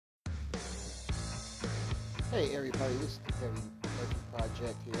Hey everybody, this is the Petty Murphy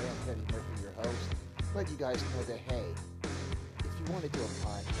Project here. I'm Petty Murphy, your host. Let you guys know that hey, if you want to do a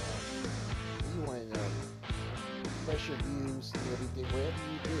podcast, you want to express your views and everything, whatever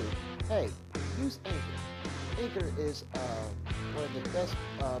you do, hey, use Anchor. Anchor is one of the best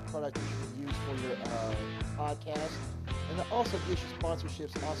products you can use for your podcast, and it also gives you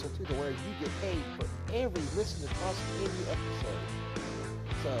sponsorships also too, to where you get paid for every listen across every episode.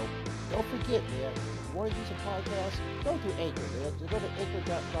 So don't forget, man. If you want to use a podcast, go to Anchor, man. Just go to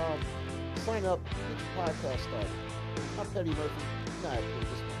anchor.com, sign up, get your podcast started. I'm Petty Murphy. Not a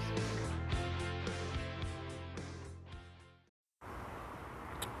this message.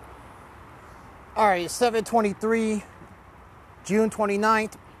 All right, 7/23, June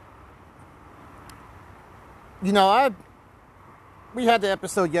 29th. We had the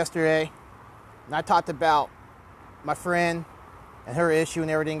episode yesterday, and I talked about my friend and her issue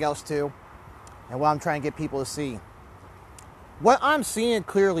and everything else too, and what I'm trying to get people to see. What I'm seeing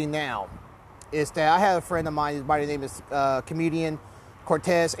clearly now is that I have a friend of mine by the name is comedian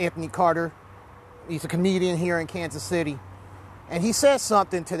Cortez Anthony Carter. He's a comedian here in Kansas City, and he said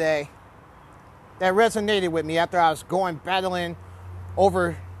something today that resonated with me after I was battling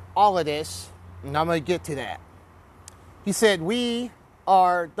over all of this, and I'm going to get to that. He said, we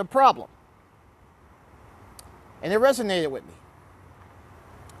are the problem. And it resonated with me.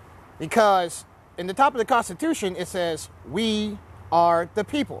 Because in the top of the Constitution, it says, we are the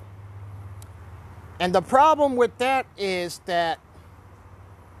people. And the problem with that is that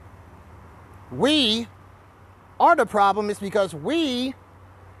we are the problem is because we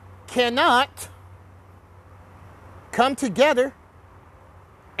cannot come together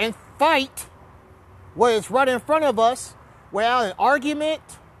and fight what is right in front of us without an argument,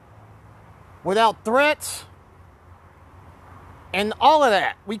 without threats, and all of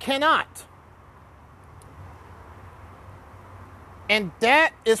that. We cannot. And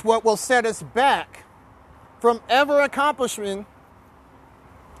that is what will set us back from ever accomplishing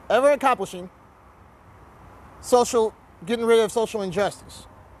getting rid of social injustice.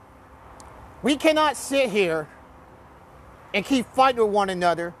 We cannot sit here and keep fighting with one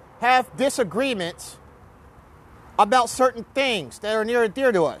another, have disagreements about certain things that are near and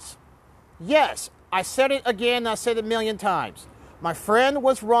dear to us. Yes, I said it again, I said it a million times. My friend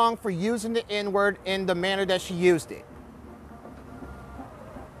was wrong for using the N-word in the manner that she used it.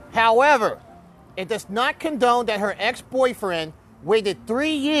 However, it does not condone that her ex-boyfriend waited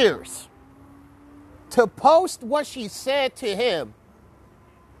 3 years to post what she said to him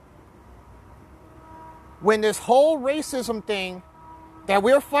when this whole racism thing that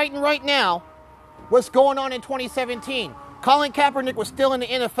we're fighting right now was going on in 2017. Colin Kaepernick was still in the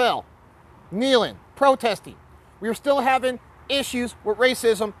NFL, kneeling, protesting. We were still having issues with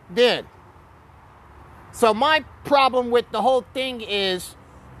racism then. So my problem with the whole thing is,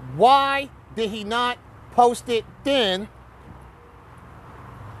 why did he not post it then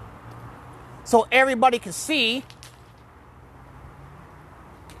so everybody could see?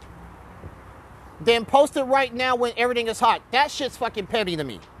 Then post it right now when everything is hot. That shit's fucking petty to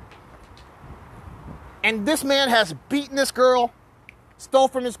me. And this man has beaten this girl, stole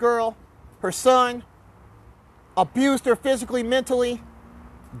from this girl, her son, abused her physically, mentally,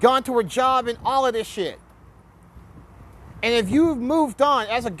 gone to her job and all of this shit. And if you've moved on,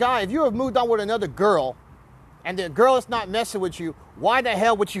 as a guy, if you have moved on with another girl, and the girl is not messing with you, why the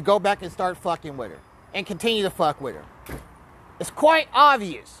hell would you go back and start fucking with her? And continue to fuck with her? It's quite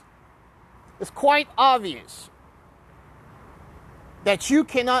obvious. It's quite obvious that you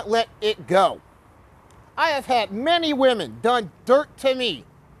cannot let it go. I have had many women done dirt to me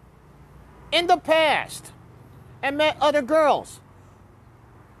in the past and met other girls.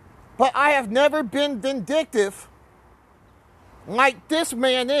 But I have never been vindictive like this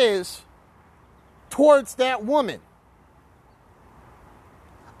man is towards that woman.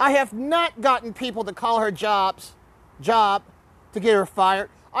 I have not gotten people to call her job to get her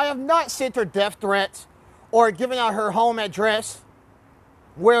fired. I have not sent her death threats or given out her home address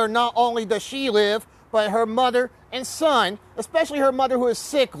where not only does she live, but her mother and son, especially her mother who is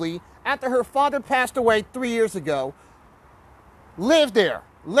sickly, after her father passed away 3 years ago, lived there,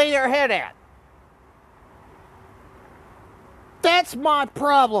 lay their head at. That's my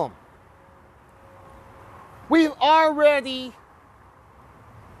problem. We've already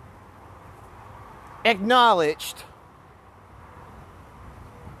acknowledged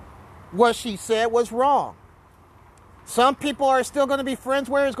what she said was wrong. Some people are still going to be friends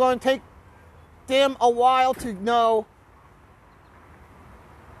where it's going to take them a while to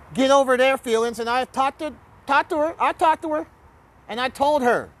get over their feelings. And I talked to her, and I told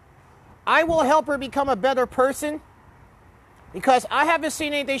her, I will help her become a better person because I haven't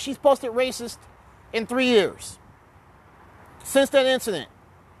seen anything she's posted racist in 3 years since that incident.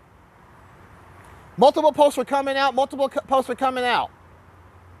 Multiple posts were coming out.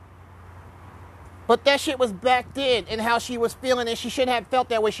 But that shit was back then and how she was feeling, and she shouldn't have felt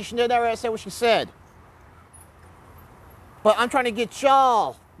that way. She should never have said what she said. But I'm trying to get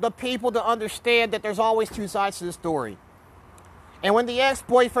y'all, the people, to understand that there's always two sides to the story. And when the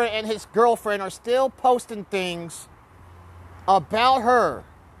ex-boyfriend and his girlfriend are still posting things about her,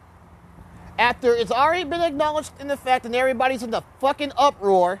 after it's already been acknowledged in the fact that everybody's in the fucking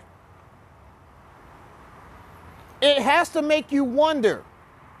uproar, it has to make you wonder,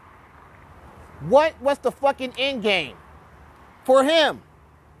 what was the fucking end game for him?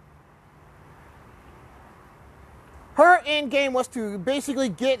 Her end game was to basically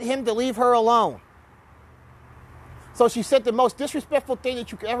get him to leave her alone. So she said the most disrespectful thing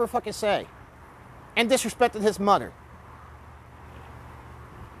that you could ever fucking say. And disrespected his mother.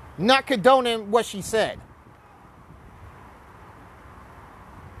 Not condoning what she said.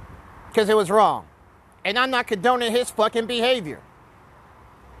 Because it was wrong. And I'm not condoning his fucking behavior.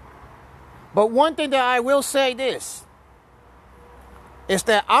 But one thing that I will say this is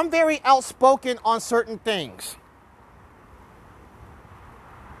that I'm very outspoken on certain things.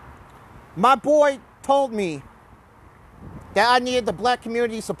 My boy told me that I needed the black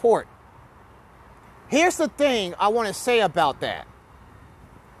community support. Here's the thing I want to say about that.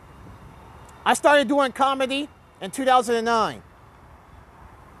 I started doing comedy in 2009.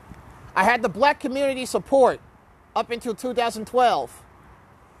 I had the black community support up until 2012.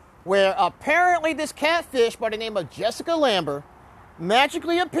 Where apparently this catfish by the name of Jessica Lambert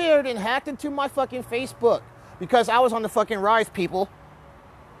magically appeared and hacked into my fucking Facebook because I was on the fucking rise, people.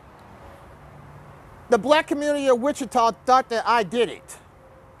 The black community of Wichita thought that I did it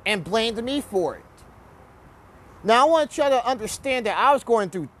and blamed me for it. Now I want you to understand that I was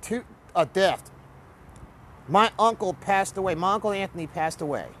going through a death. My uncle passed away. My uncle Anthony passed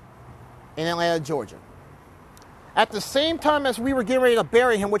away in Atlanta, Georgia. At the same time as we were getting ready to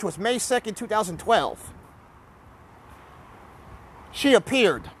bury him, which was May 2nd, 2012, she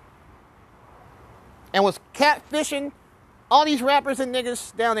appeared and was catfishing all these rappers and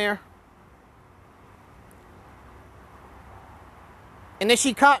niggas down there. And then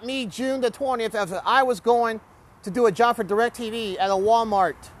she caught me June the 20th as I was going to do a job for DirecTV at a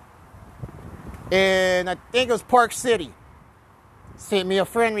Walmart in, I think it was Park City. Sent me a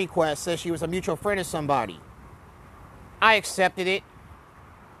friend request, said she was a mutual friend of somebody. I accepted it.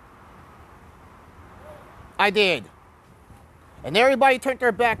 I did. And everybody turned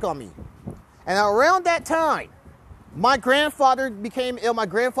their back on me. And around that time, my grandfather became ill. My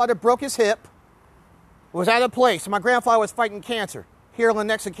grandfather broke his hip. Was out of place. My grandfather was fighting cancer here in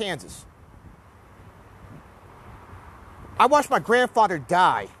Lenexa, Kansas. I watched my grandfather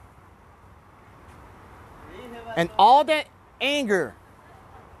die. And all that anger,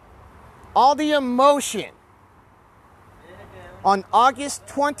 all the emotion, on August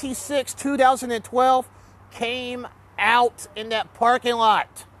 26, 2012, came out in that parking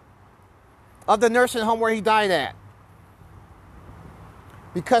lot of the nursing home where he died at.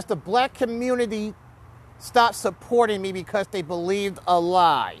 Because the black community stopped supporting me because they believed a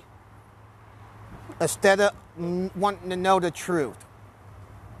lie instead of wanting to know the truth.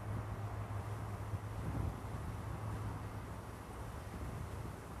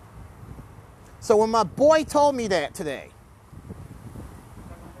 So when my boy told me that today,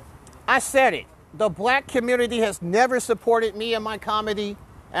 I said it. The black community has never supported me and my comedy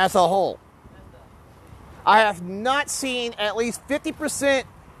as a whole. I have not seen at least 50%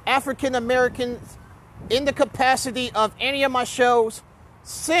 African Americans in the capacity of any of my shows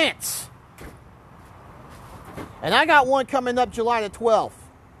since. And I got one coming up July the 12th.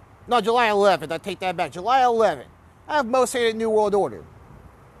 No, July 11th. I take that back. July 11th. I have Most Hated New World Order.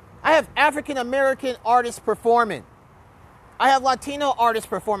 I have African American artists performing. I have Latino artists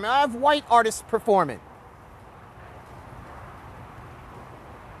performing. I have white artists performing.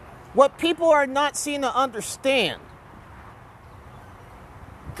 What people are not seeming to understand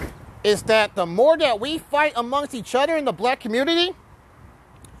is that the more that we fight amongst each other in the black community,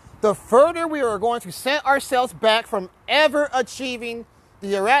 the further we are going to set ourselves back from ever achieving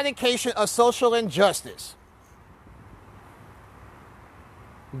the eradication of social injustice.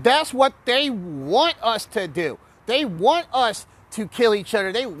 That's what they want us to do. They want us to kill each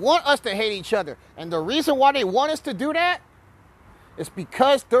other. They want us to hate each other. And the reason why they want us to do that is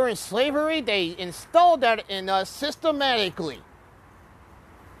because during slavery, they installed that in us systematically.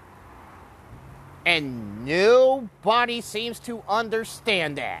 And nobody seems to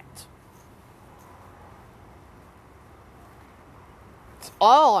understand that.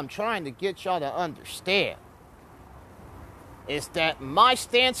 all I'm trying to get y'all to understand is that my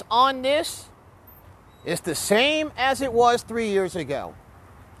stance on this is the same as it was 3 years ago.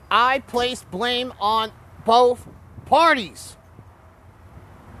 I place blame on both parties.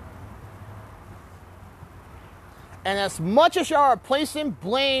 And as much as y'all are placing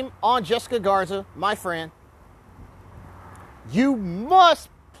blame on Jessica Garza, my friend, you must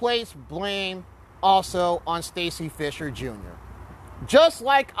place blame also on Stacey Fisher Jr. Just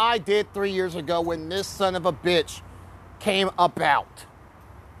like I did 3 years ago when this son of a bitch came about.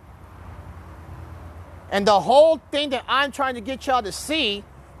 And the whole thing that I'm trying to get y'all to see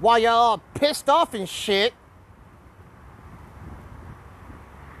while y'all are pissed off and shit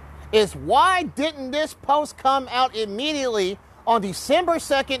is why didn't this post come out immediately on December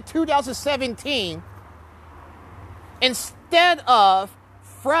 2nd, 2017 instead of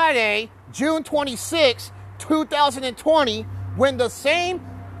Friday, June 26, 2020, when the same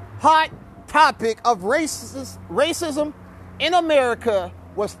hot topic of racism in America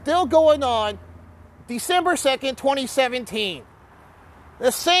was still going on December 2nd, 2017.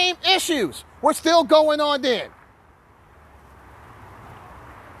 The same issues were still going on then.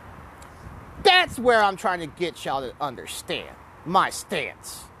 That's where I'm trying to get y'all to understand my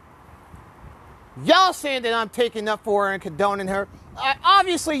stance. Y'all saying that I'm taking up for her and condoning her.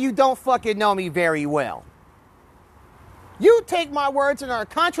 Obviously, you don't fucking know me very well. You take my words and are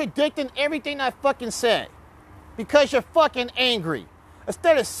contradicting everything I fucking said because you're fucking angry.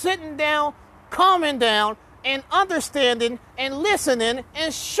 Instead of sitting down, calming down, and understanding and listening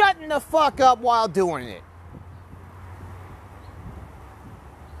and shutting the fuck up while doing it.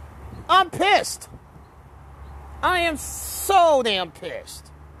 I'm pissed. I am so damn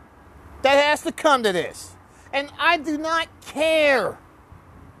pissed that has to come to this. And I do not care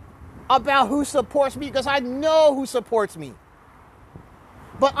about who supports me because I know who supports me.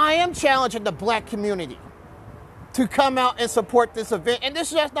 But I am challenging the black community to come out and support this event. And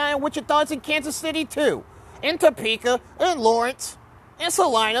this is just not in Wichita, it's in Kansas City too. In Topeka, in Lawrence, in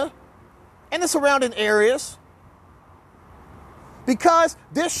Salina, and the surrounding areas. Because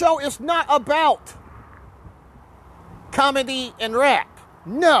this show is not about comedy and rap.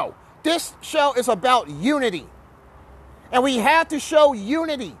 No, this show is about unity. And we have to show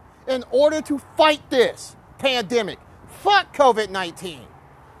unity in order to fight this pandemic. Fuck COVID-19.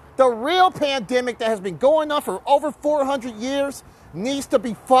 The real pandemic that has been going on for over 400 years needs to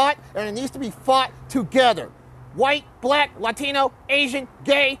be fought, and it needs to be fought together. White, black, Latino, Asian,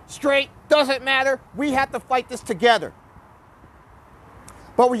 gay, straight, doesn't matter. We have to fight this together.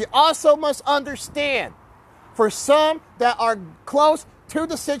 But we also must understand, for some that are close to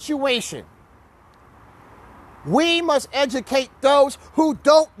the situation, we must educate those who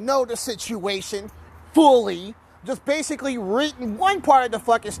don't know the situation fully, just basically reading one part of the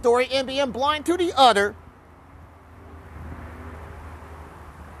fucking story and being blind to the other.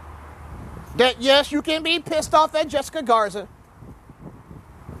 That yes, you can be pissed off at Jessica Garza,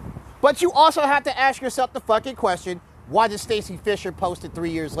 but you also have to ask yourself the fucking question, why did Stacey Fisher post it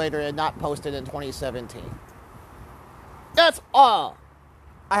 3 years later and not post it in 2017? That's all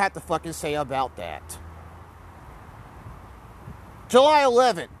I have to fucking say about that. July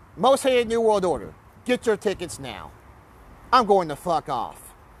 11th, Most Hated New World Order. Get your tickets now. I'm going the fuck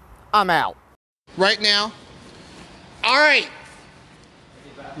off. I'm out. Right now. All right.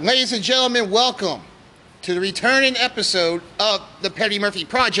 Ladies and gentlemen, welcome to the returning episode of the Petty Murphy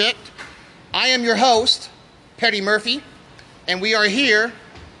Project. I am your host, Petty Murphy, and we are here,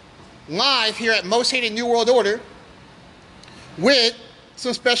 live here at Most Hated New World Order, with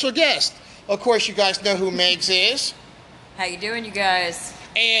some special guests. Of course, you guys know who Megs is. How you doing, you guys?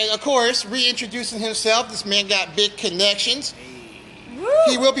 And, of course, reintroducing himself, this man got big connections. Woo!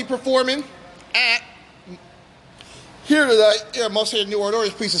 He will be performing at here tonight, Most Hated New World Order.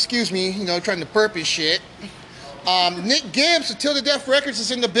 Please excuse me, trying to burp and shit. Nick Gibbs of Till the Death Records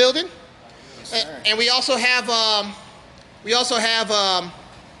is in the building. Yes, and we also have,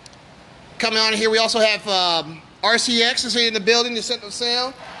 coming on here, we also have RCX is here in the building, the Central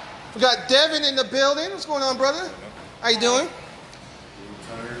Sound. We got Devin in the building. What's going on, brother? How you doing?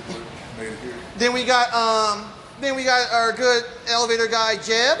 Then we got our good elevator guy,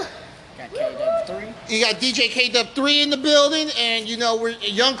 Jeb. Got K-Dub 3. You got DJ K-Dub 3 in the building, and we're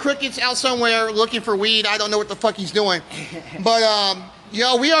Young Cricket's out somewhere looking for weed. I don't know what the fuck he's doing. But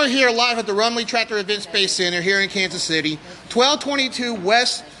we are here live at the Rumley Tractor Event Space Center here in Kansas City, 1222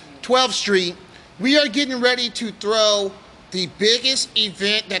 West 12th Street. We are getting ready to throw the biggest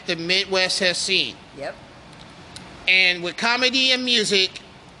event that the Midwest has seen. Yep. And with comedy and music,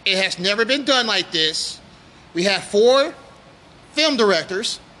 it has never been done like this. We have four film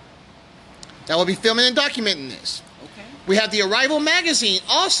directors that will be filming and documenting this. Okay. We have the Arrival magazine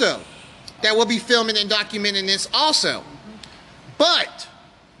also that will be filming and documenting this also. But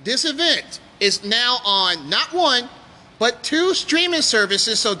this event is now on not one, but 2 streaming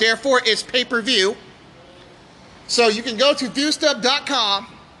services, so therefore it's pay-per-view. So you can go to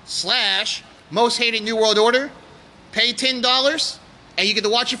viewstub.com/Most Hated New World Order, pay $10, and you get to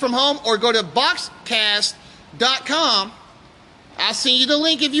watch it from home, or go to boxcast.com. I'll send you the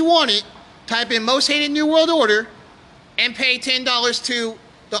link if you want it. Type in Most Hated New World Order and pay $10 to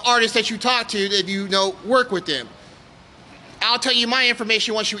the artists that you talk to that you know work with them. I'll tell you my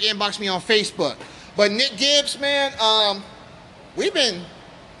information once you inbox me on Facebook. But Nick Gibbs, man, we've been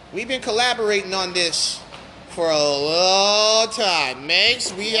collaborating on this for a long time.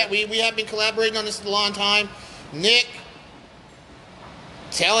 Megs, we have been collaborating on this a long time. Nick,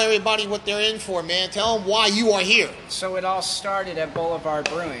 tell everybody what they're in for, man. Tell them why you are here. So it all started at Boulevard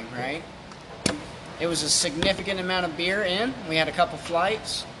Brewing, right? It was a significant amount of beer in. We had a couple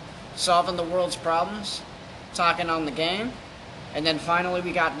flights, solving the world's problems, talking on the game. And then finally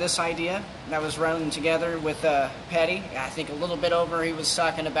we got this idea that was running together with Petty. I think a little bit over, he was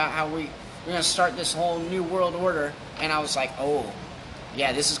talking about how we're going to start this whole new world order. And I was like, oh,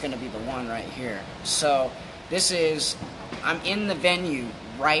 yeah, this is going to be the one right here. So I'm in the venue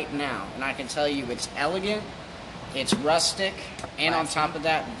right now. And I can tell you it's elegant, it's rustic, and on top of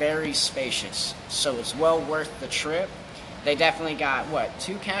that, very spacious. So it's well worth the trip. They definitely got,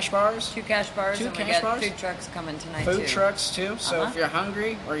 2 cash bars? 2 cash bars, Two and cash we got bars? food trucks coming tonight, Food too. trucks, too. So if you're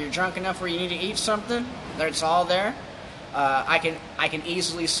hungry or you're drunk enough where you need to eat something, it's all there. I can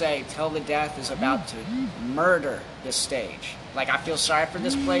easily say Till the Death is about to murder this stage. Like, I feel sorry for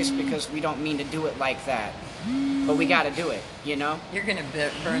this place because we don't mean to do it like that. But we got to do it, you know? You're going to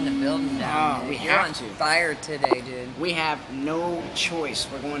burn the building down. Oh, we You're have on to. fire today, dude. We have no choice.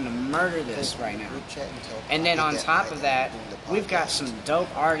 We're going to murder this right now. And then on top of that, we've got some dope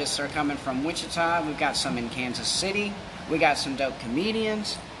artists that are coming from Wichita. We've got some in Kansas City. We got some dope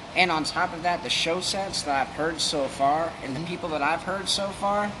comedians. And on top of that, the show sets that I've heard so far and the people that I've heard so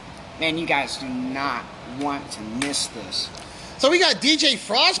far, man, you guys do not want to miss this. So we got DJ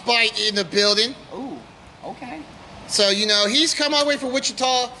Frostbite in the building. Ooh, okay. So, he's come all the way from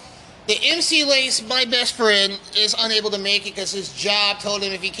Wichita. The MC Lace, my best friend, is unable to make it because his job told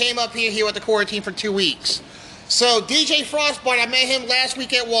him if he came up here, he would have to quarantine for 2 weeks. So DJ Frostbite, I met him last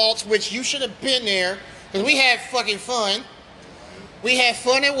week at Waltz, which you should have been there because we had fucking fun. We had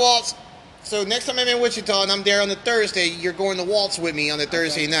fun at Waltz. So next time I'm in Wichita and I'm there on the Thursday, you're going to Waltz with me on the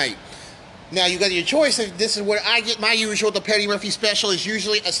Thursday night. Now, you got your choice. If this is what I get my usual, the Petty Murphy special is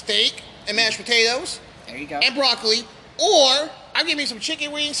usually a steak and mashed potatoes. There you go. And broccoli. Or I give me some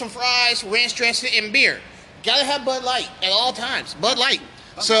chicken wings, some fries, ranch dressing, and beer. Gotta have Bud Light at all times. Bud Light.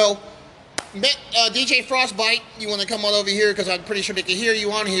 Okay. So, DJ Frostbite, you want to come on over here because I'm pretty sure they can hear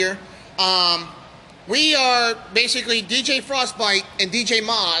you on here. We are basically DJ Frostbite and DJ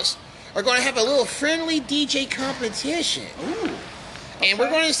Maz are going to have a little friendly DJ competition. Ooh. Okay. And we're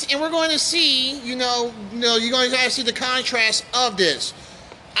going to see, you're going to see the contrast of this.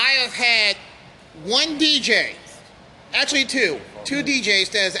 I have had one DJ, actually two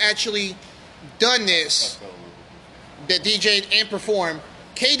DJs that has actually done this, that DJ'd and performed.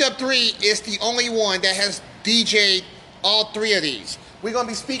 KW3 is the only one that has DJ'd all 3 of these. We're going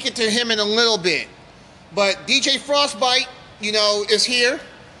to be speaking to him in a little bit. But DJ Frostbite, is here.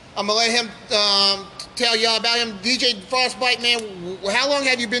 I'm going to let him tell y'all about him. DJ Frostbite, man, how long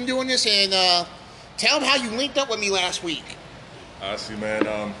have you been doing this? And tell him how you linked up with me last week. I see, man.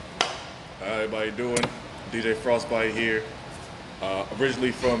 How everybody doing? DJ Frostbite here.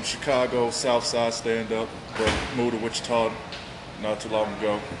 Originally from Chicago, South Side stand-up, but moved to Wichita not too long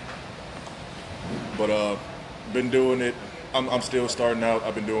ago. But been doing it. I'm still starting out.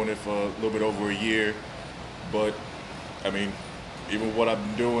 I've been doing it for a little bit over a year. But, even what I've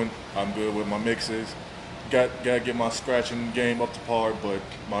been doing, I'm good with my mixes. Got to get my scratching game up to par, but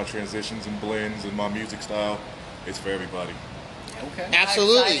my transitions and blends and my music style, it's for everybody. Okay.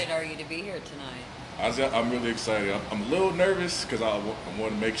 Absolutely. How excited are you to be here tonight? I'm really excited. I'm a little nervous because I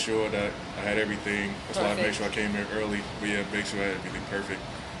want to make sure that I had everything. That's why I made sure I came here early. But yeah, make sure I had everything perfect.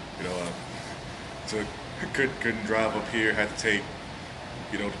 Couldn't drive up here. Had to take,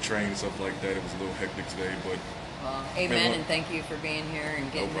 the train and stuff like that. It was a little hectic today, but. Well, amen, and thank you for being here and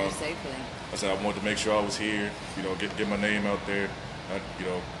getting here safely. I said I wanted to make sure I was here. Get my name out there.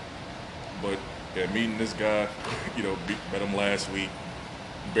 But yeah, meeting this guy, met him last week.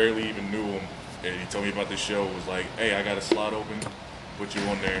 Barely even knew him. And he told me about this show, was like, hey, I got a slot open, put you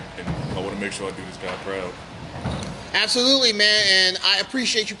on there, and I want to make sure I do this guy proud. Absolutely, man, and I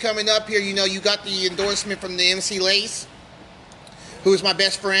appreciate you coming up here. You know, you got the endorsement from the MC Lace, who is my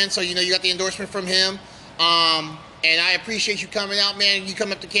best friend, so you know you got the endorsement from him. And I appreciate you coming out, man. You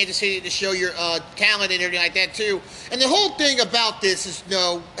come up to Kansas City to show your talent and everything like that, too. And the whole thing about this is, you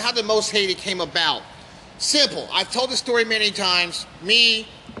know, how the Most Hated came about. Simple. I've told the story many times. Me,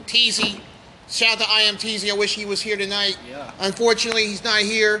 Teasy, shout out to I Am Teasy. I wish he was here tonight. Yeah. Unfortunately, he's not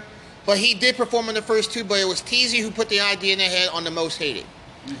here. But he did perform in the first two, but it was Teasy who put the idea in the head on the Most Hated.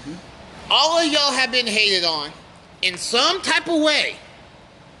 Mm-hmm. All of y'all have been hated on in some type of way.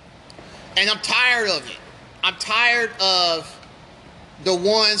 And I'm tired of it. I'm tired of the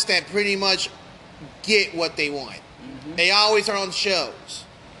ones that pretty much get what they want. Mm-hmm. They always are on shows.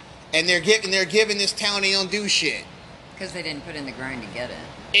 And they're giving this talent they don't do shit. Because they didn't put in the grind to get it.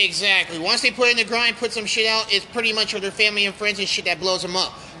 Exactly. Once they put in the grind, put some shit out, it's pretty much for their family and friends and shit that blows them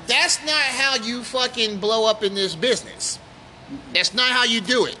up. That's not how you fucking blow up in this business. That's not how you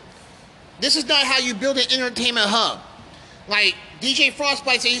do it. This is not how you build an entertainment hub. Like, DJ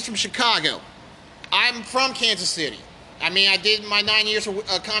Frostbite said he's from Chicago. I'm from Kansas City. I mean, I did my 9 years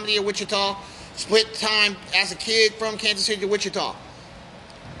of comedy at Wichita. Split time as a kid from Kansas City to Wichita.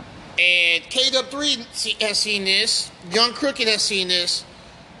 And KW3 has seen this. Young Crooked has seen this.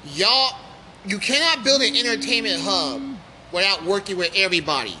 Y'all, you cannot build an entertainment hub without working with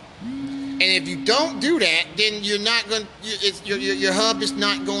everybody. And if you don't do that, then you're not going. Your hub is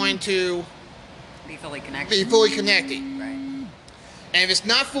not going to be fully connected. Right. Right. And if it's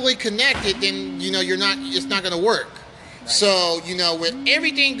not fully connected, then you know you're not. It's not going to work. Right. So you know, with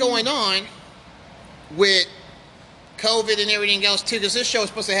everything going on, with COVID and everything else too, because this show is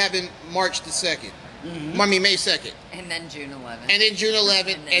supposed to happen March the 2nd. Mm-hmm. I mean May 2nd. And then June 11th. And then June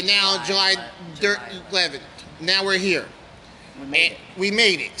 11th, and now July 11th. Now we're here. We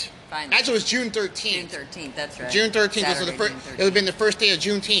made it. Finally. Actually, it was June 13th. June 13th, that's right. June 13th was the first. It would have been the first day of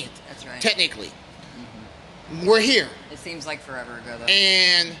Juneteenth. That's right. Technically, we're here. It seems like forever ago, though.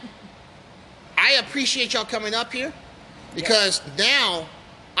 And I appreciate y'all coming up here because now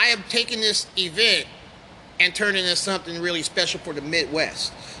I have taken this event and turned it into something really special for the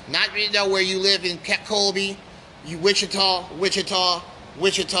Midwest. Not you know where you live in Colby, Wichita,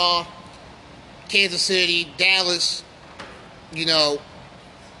 Kansas City, Dallas. You know,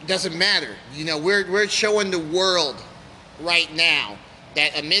 doesn't matter. You know, we're showing the world right now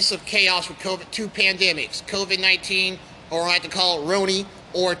that amidst of chaos with two pandemics, COVID-19, or I like to call it Roni,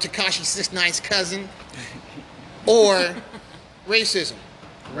 or Tekashi 6ix9ine's cousin, or racism.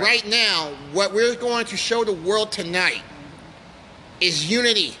 Right now, what we're going to show the world tonight is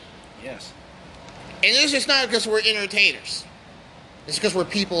unity. Yes. And this is not because we're entertainers. It's because we're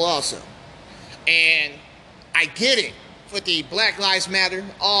people also. And I get it with the Black Lives Matter,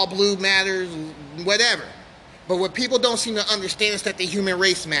 all blue matters, whatever. But what people don't seem to understand is that the human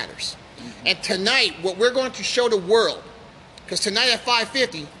race matters. Mm-hmm. And tonight, what we're going to show the world, because tonight at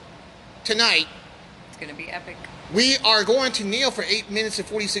 5:50, tonight, it's going to be epic. We are going to kneel for 8 minutes and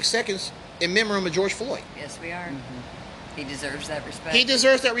 46 seconds in memory of George Floyd. Yes, we are. Mm-hmm. He deserves that respect. He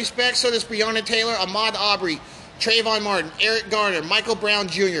deserves that respect. So does Breonna Taylor, Ahmaud Arbery, Trayvon Martin, Eric Garner, Michael Brown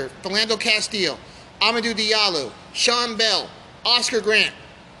Jr., Philando Castile, Amadou Diallo, Sean Bell, Oscar Grant,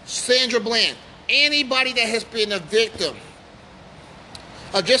 Sandra Bland, anybody that has been a victim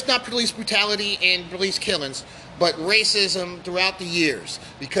of just not police brutality and police killings, but racism throughout the years.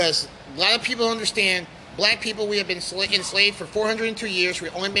 Because a lot of people don't understand, black people, we have been enslaved for 402 years.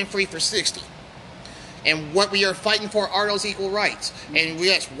 We've only been free for 60. And what we are fighting for are those equal rights. And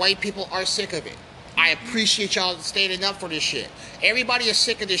yes, white people are sick of it. I appreciate y'all standing up for this shit. Everybody is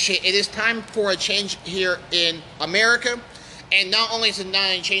sick of this shit. It is time for a change here in America. And not only is it not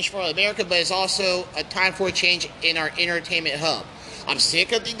a change for America, but it's also a time for a change in our entertainment hub. I'm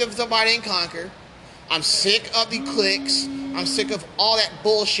sick of the divide and conquer. I'm sick of the cliques. I'm sick of all that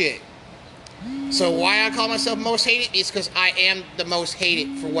bullshit. So why I call myself most hated is because I am the most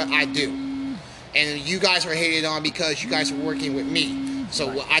hated for what I do. And you guys are hated on because you guys are working with me. So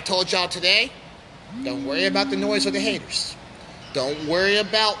what I told y'all today, don't worry about the noise of the haters. Don't worry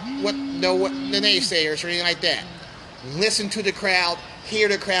about what the naysayers or anything like that. Listen to the crowd, hear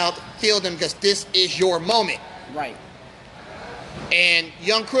the crowd, feel them, because this is your moment. Right. And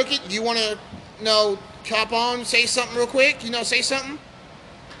Young Crooked, you want to hop on, say something real quick? Say something?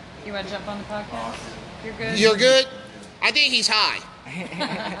 You want to jump on the podcast? You're good? You're good? I think he's high.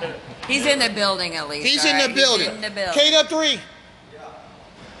 He's in the building at least. He's in the building. He's in the building. K-3.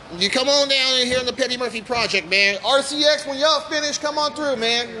 You come on down in here on the Petty Murphy Project, man. RCX, when y'all finish, come on through,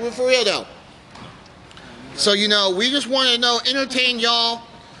 man. We're for real, though. So, we just want to entertain y'all.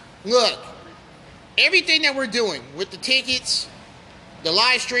 Look, everything that we're doing with the tickets, the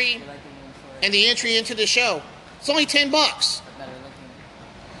live stream, and the entry into the show, it's only $10.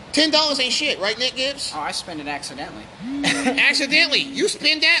 $10 ain't shit, right, Nick Gibbs? Oh, I spend it accidentally. Accidentally. You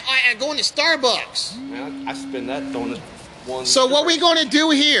spend that at going to Starbucks. Man, I spend that throwing this one. So what we going to do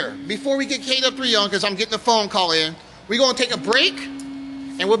here, before we get K-Dub3 on, because I'm getting a phone call in, we're going to take a break,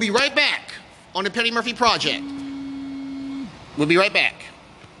 and we'll be right back on the Petty Murphy Project. We'll be right back.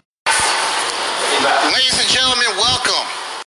 Ladies and gentlemen, welcome